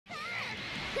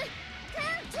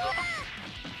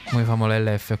Come famo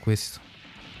l'LF a questo?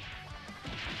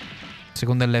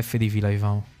 Secondo LF di fila vi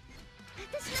famo.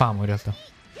 Famo in realtà.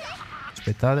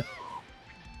 Aspettate.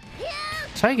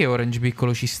 Sai che Orange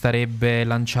piccolo ci starebbe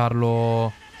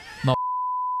lanciarlo? No,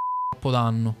 troppo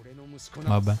danno.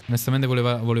 Vabbè, onestamente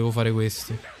volevo fare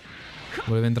questo.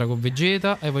 Volevo entrare con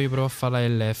Vegeta e voglio provare a fare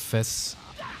la LFS.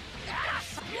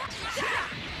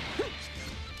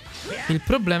 Il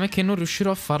problema è che non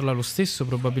riuscirò a farla lo stesso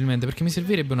probabilmente, perché mi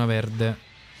servirebbe una verde.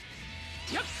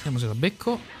 Vediamo se la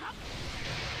becco.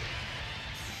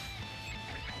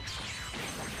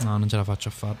 No, non ce la faccio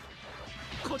a farla.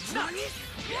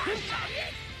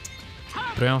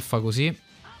 Proviamo a fare così.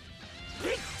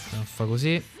 Proviamo a fare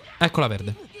così. Ecco la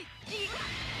verde.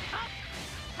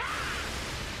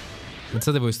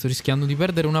 Pensate voi, sto rischiando di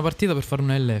perdere una partita per fare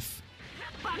una LF.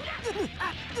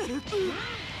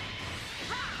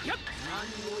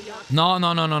 No,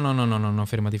 no, no, no, no, no, no, no, no,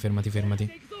 fermati, fermati,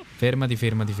 fermati. Fermati,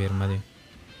 fermati, fermati.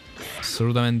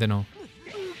 Assolutamente no.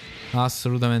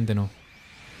 Assolutamente no.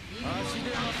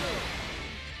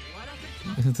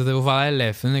 Devo fare la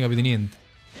LF, non ne capite niente.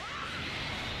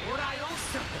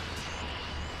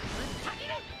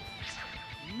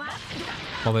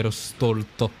 Povero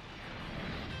stolto.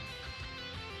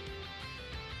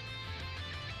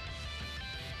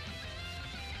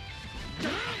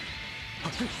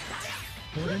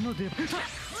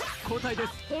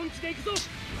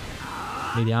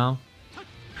 Vediamo.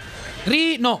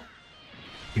 No.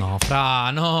 No,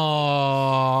 fra,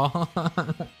 no.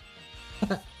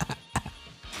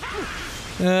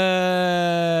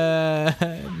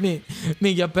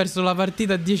 Mica ha perso la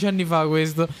partita 10 anni fa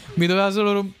questo. Mi doveva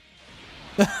solo mi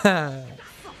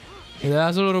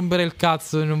doveva solo rompere il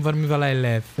cazzo e non farmi fare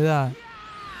la LF, dai.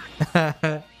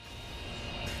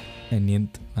 E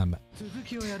niente, vabbè.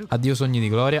 Addio sogni di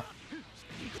gloria.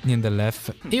 Niente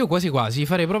LF. E io quasi quasi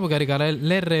farei proprio caricare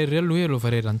l'RR a lui e lo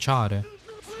farei lanciare.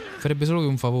 Farebbe solo che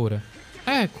un favore.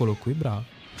 Eccolo qui, bravo.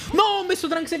 No, ho messo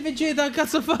Trunks e Vegeta. Che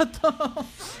cazzo ho fatto?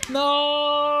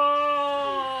 No.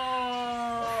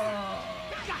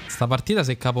 Sta partita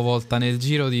si è capovolta nel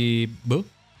giro di... boh,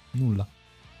 nulla.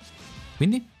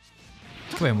 Quindi?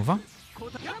 Che vogliamo fare?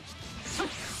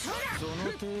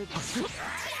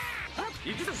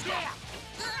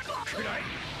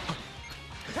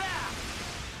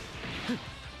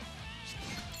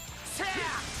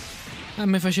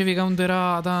 Mi facevi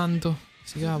counterà tanto.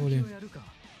 Si cavoli.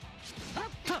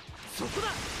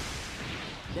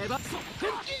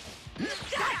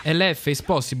 LF is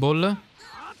possible?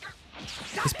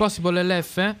 Is possible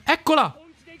LF? Eccola!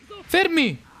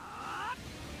 Fermi!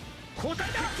 No,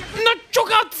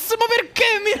 cazzo, ma perché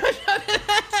mi lasciate?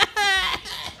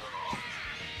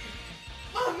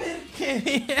 Ma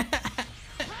perché?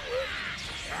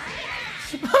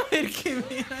 Ma perché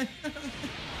mi lasciate?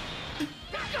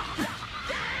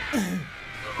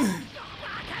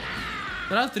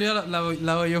 Tra l'altro io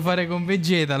la voglio fare con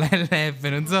Vegeta, la LF.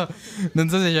 Non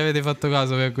so se ci avete fatto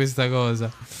caso per questa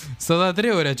cosa. Sto da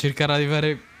 3 ore a cercare di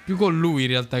fare più con lui in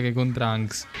realtà che con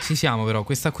Trunks. Ci siamo però,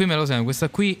 questa qui me lo sento. Questa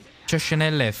qui ci esce una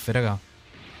LF, raga.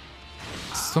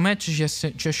 Sto match ci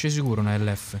esce sicuro una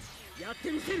LF.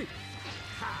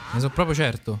 Ne sono proprio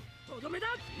certo.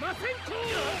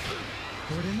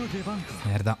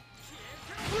 Merda.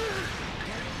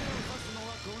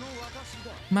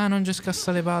 Ma non ci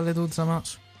scassa le palle tu,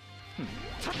 Zamasu.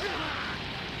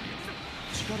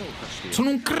 Sono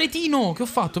un cretino. Che ho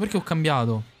fatto? Perché ho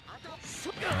cambiato?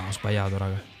 No, ho sbagliato,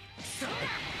 raga.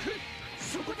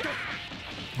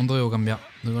 Non dovevo cambiare.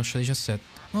 Dovevo lasciare 17.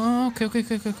 Oh, ok, ok,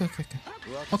 ok, ok, ok.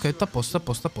 Ok, sta a posto, sta a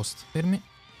posto, sta a posto. Fermi.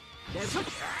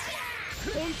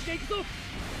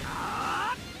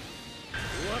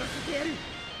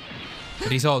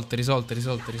 Risolte, risolte,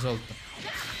 risolte, risolte.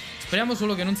 Speriamo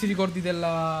solo che non si ricordi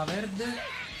della verde. Non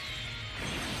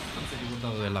si è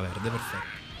ricordato della verde,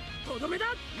 perfetto.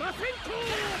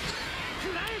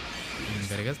 Mi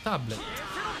carica il tablet.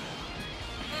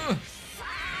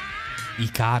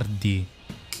 I cardi.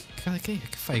 Che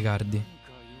fai i cardi?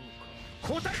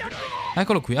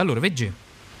 Eccolo qui. Allora, VG.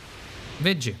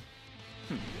 VG.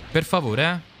 Per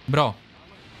favore, bro.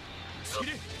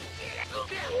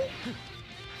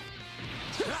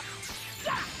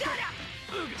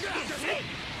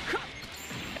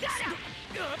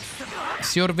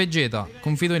 Signor Vegeta,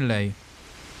 confido in lei.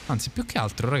 Anzi, più che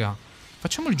altro, raga,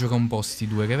 facciamoli giocare un po' sti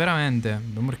due, che veramente...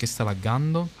 Non perché sta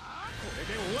laggando.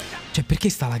 Cioè, perché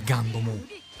sta laggando, mo?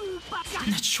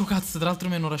 Mannaggia cazzo, tra l'altro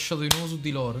mi hanno lasciato di nuovo su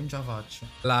di loro, non ce la faccio.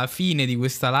 La fine di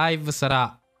questa live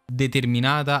sarà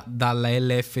determinata dalla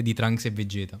LF di Trunks e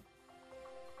Vegeta.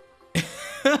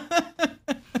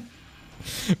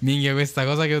 Minchia, questa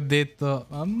cosa che ho detto...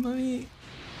 Mamma mia.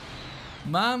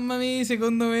 Mamma mia,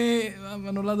 secondo me, mamma,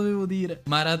 non la dovevo dire.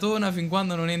 Maratona fin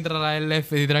quando non entra la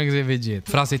LF di Trunks e Vegeta.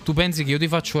 Fra, se tu pensi che io ti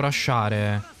faccio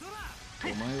rushare.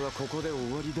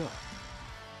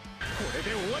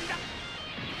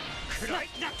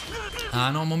 Ah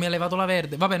no, mo mi ha levato la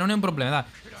verde. Vabbè, non è un problema, dai.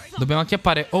 Dobbiamo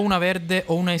acchiappare o una verde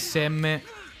o una SM.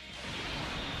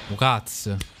 Oh,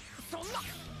 cazzo.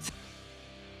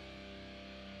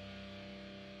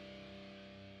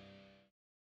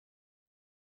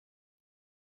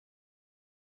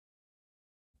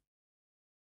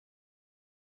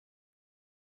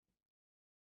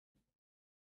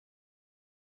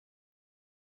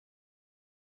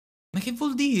 Ma che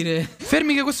vuol dire?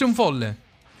 Fermi che questo è un folle.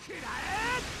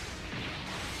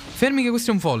 Fermi che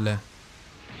questo è un folle.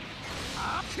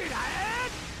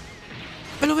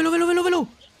 Velo, velo, velo, velo,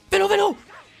 velo. Velo, velo.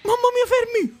 Mamma mia,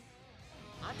 fermi.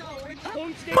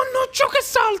 Mannaggia che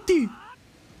salti.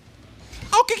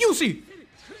 A occhi chiusi.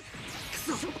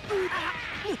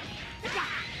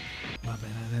 Vabbè,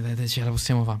 dai, ce la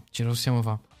possiamo fare. Ce la possiamo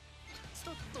fare.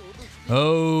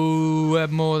 Oh,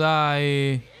 mo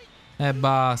dai. E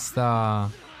basta.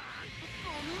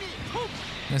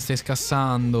 Ne stai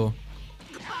scassando.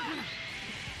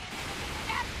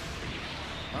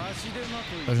 Sto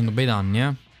facendo bei danni,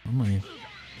 Mamma mia.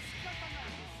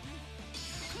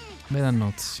 Bei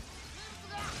dannozzi.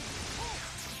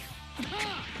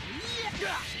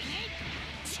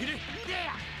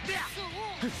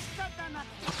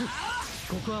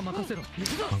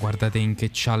 Ma guardate in che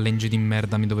challenge di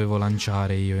merda mi dovevo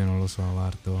lanciare io non lo so,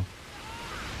 guardo.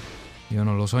 Io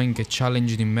non lo so in che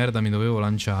challenge di merda mi dovevo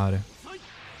lanciare.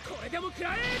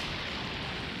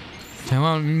 Cioè,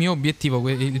 ma il mio obiettivo,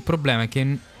 il problema è che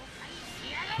non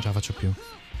ce la faccio più.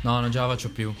 No, non ce la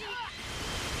faccio più.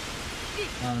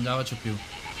 No, non ce la faccio più.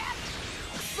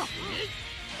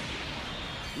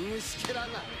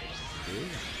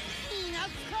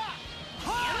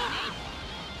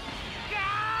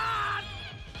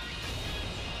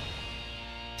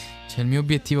 Cioè il mio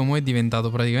obiettivo mo è diventato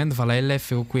praticamente fare la LF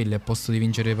con quelli a posto di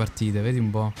vincere le partite. Vedi un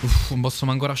po'. Non posso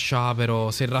manco rushare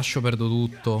però. Se rusho perdo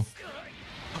tutto.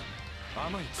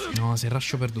 No, se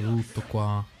rusho perdo tutto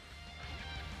qua.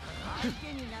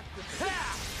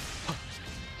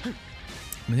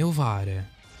 Come devo fare?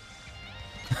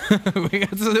 Che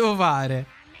cazzo devo fare?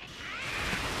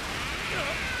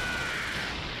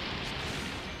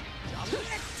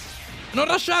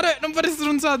 Non rushare! Non fare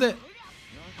stronzate!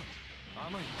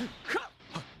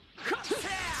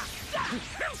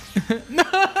 No!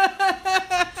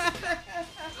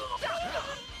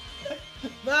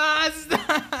 Basta!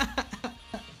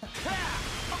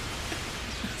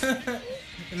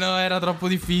 No, era troppo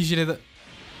difficile.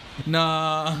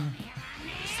 No.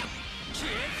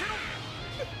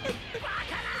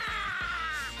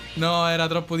 No, era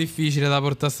troppo difficile da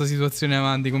portare sta situazione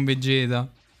avanti con Vegeta.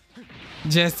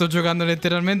 Cioè, sto giocando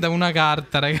letteralmente a una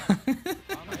carta, raga.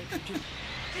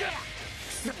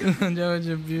 Non ce la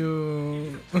faccio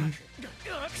più. Non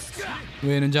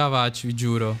ce la faccio, vi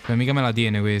giuro. Mica me la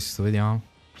tiene questo, vediamo.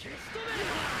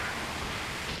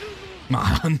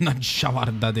 Mannaggia,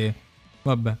 guarda te.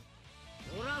 Vabbè.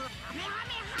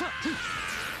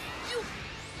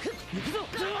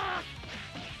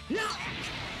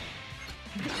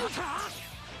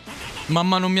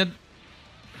 Mamma non mi ha...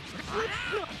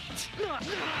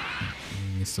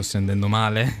 Mi sto sentendo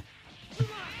male.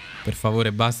 Per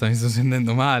favore basta, mi sto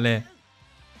sentendo male.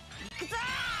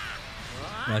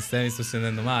 Basta, mi sto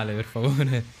sentendo male, per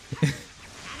favore.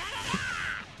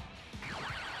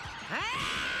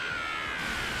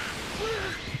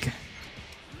 Ok.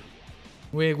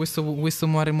 Uè, questo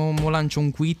mo lancio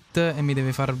un quit e mi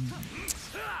deve far...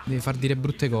 Deve far dire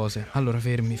brutte cose. Allora,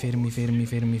 fermi. Uè.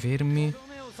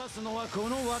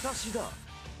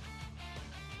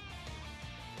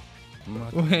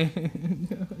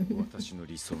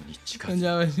 Non ce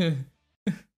la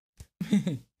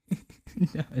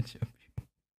faccio.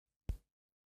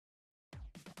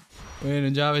 Uè,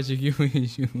 non ce la faccio più.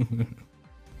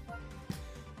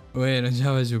 Uè, non ce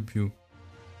la faccio più.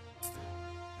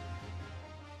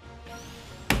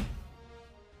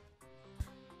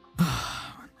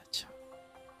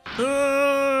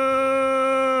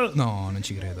 No, non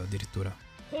ci credo addirittura.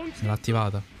 Me l'ha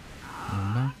attivata.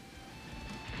 Vabbè.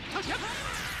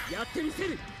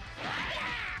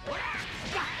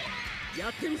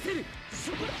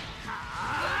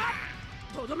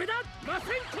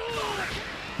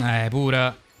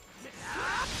 Pure.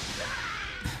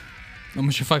 Non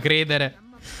mi ci fa credere.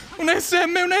 Un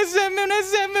SM,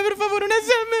 per favore, un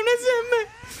SM.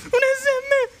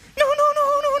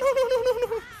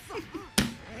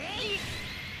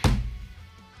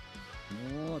 No.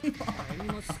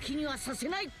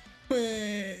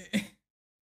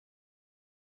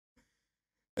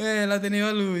 La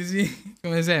teneva lui, sì.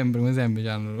 Come sempre,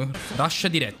 Gianlu. Rush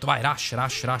diretto, vai, rush.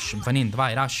 Non fa niente,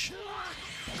 vai, rush.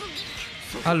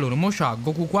 Allora, mo c'ha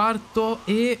Goku quarto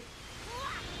e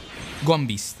Gohan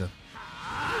Beast.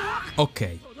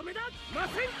 Ok.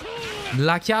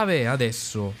 La chiave è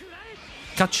adesso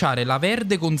cacciare la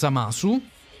verde con Zamasu.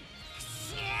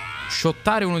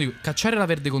 Shottare uno di... Cacciare la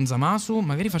verde con Zamasu.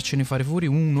 Magari farcene fare fuori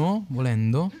uno,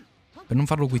 volendo, per non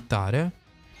farlo quittare.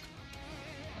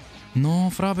 No,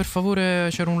 fra, per favore,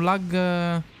 c'era un lag.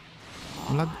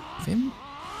 Un lag... Fermo.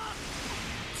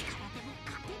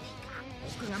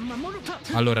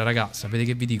 Allora, raga, sapete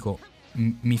che vi dico?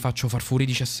 Mi faccio far fuori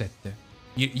 17.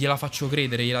 Gliela faccio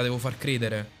credere, gliela devo far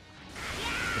credere.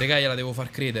 Raga, gliela devo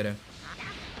far credere.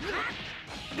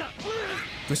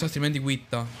 Questo altrimenti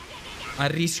quitta. A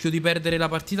rischio di perdere la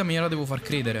partita, ma gliela devo far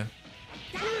credere.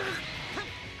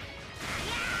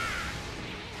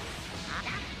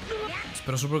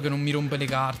 Spero solo che non mi rompe le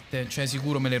carte. Cioè,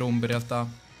 sicuro me le rompe in realtà.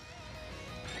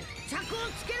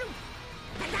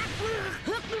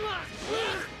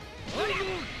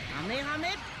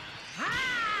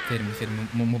 Fermi.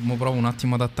 Mo provo un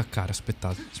attimo ad attaccare.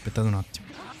 Aspettate un attimo.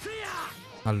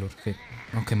 Allora,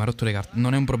 ok, mi ha rotto le carte.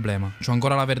 Non è un problema. C'ho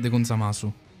ancora la verde con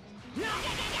Zamasu.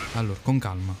 Allora, con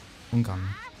calma.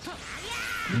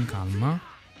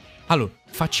 Allora,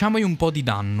 facciamogli un po' di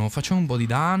danno.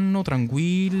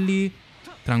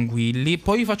 Tranquilli.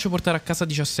 Poi vi faccio portare a casa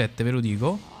 17, ve lo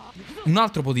dico. Un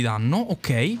altro po' di danno,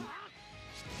 ok.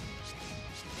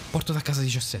 Portato a casa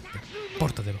 17.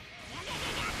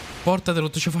 Portatelo,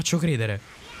 te ci faccio credere.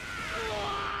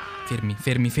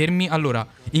 Fermi. Allora,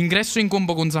 ingresso in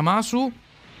combo con Zamasu.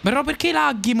 Però perché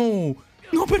laghi, mo?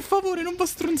 No, per favore, non va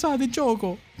stronzate,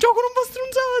 gioco. Gioco, non va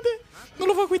stronzate. Non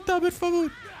lo fa quittare, per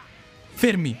favore.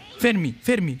 Fermi,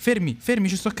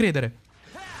 ci sto a credere.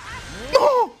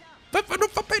 No! Non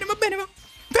va bene, va.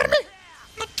 Fermi!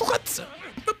 Non tu cazzo!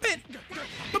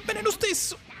 Va bene lo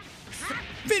stesso.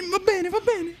 Fermi, va bene.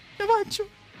 La faccio.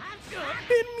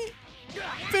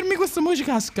 Fermi, questo mo ci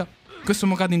casca. Questo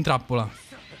mo cade in trappola.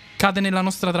 Cade nella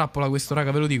nostra trappola questo,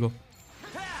 raga, ve lo dico.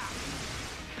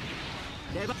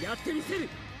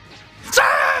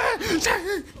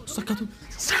 Staccato.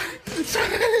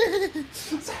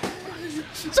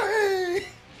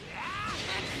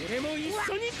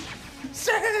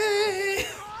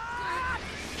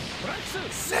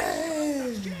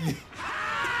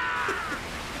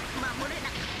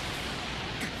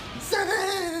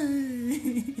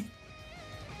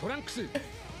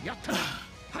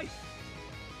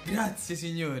 Grazie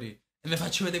signori. E vi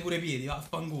faccio vedere pure i piedi.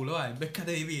 Vaffanculo, vai,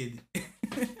 beccate i piedi.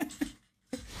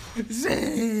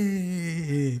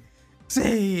 Sì.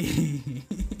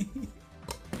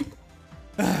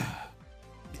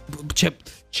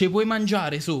 Ci puoi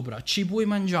mangiare sopra. Ci puoi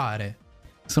mangiare.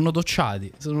 Sono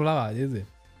docciati. Sono lavati. Sì.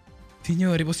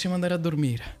 Signori, possiamo andare a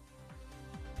dormire.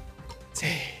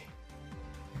 Sì.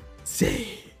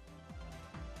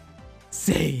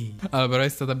 Allora, però è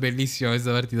stata bellissima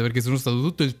questa partita, perché sono stato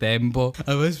tutto il tempo.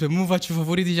 Allora, mo faccio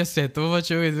favori 17. Mo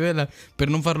faccio per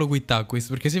non farlo quittare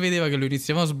questo, perché si vedeva che lo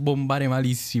iniziamo a sbombare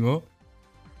malissimo.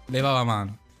 Levava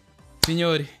mano.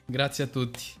 Signori, grazie a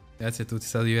tutti. È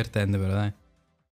stato divertente però, dai.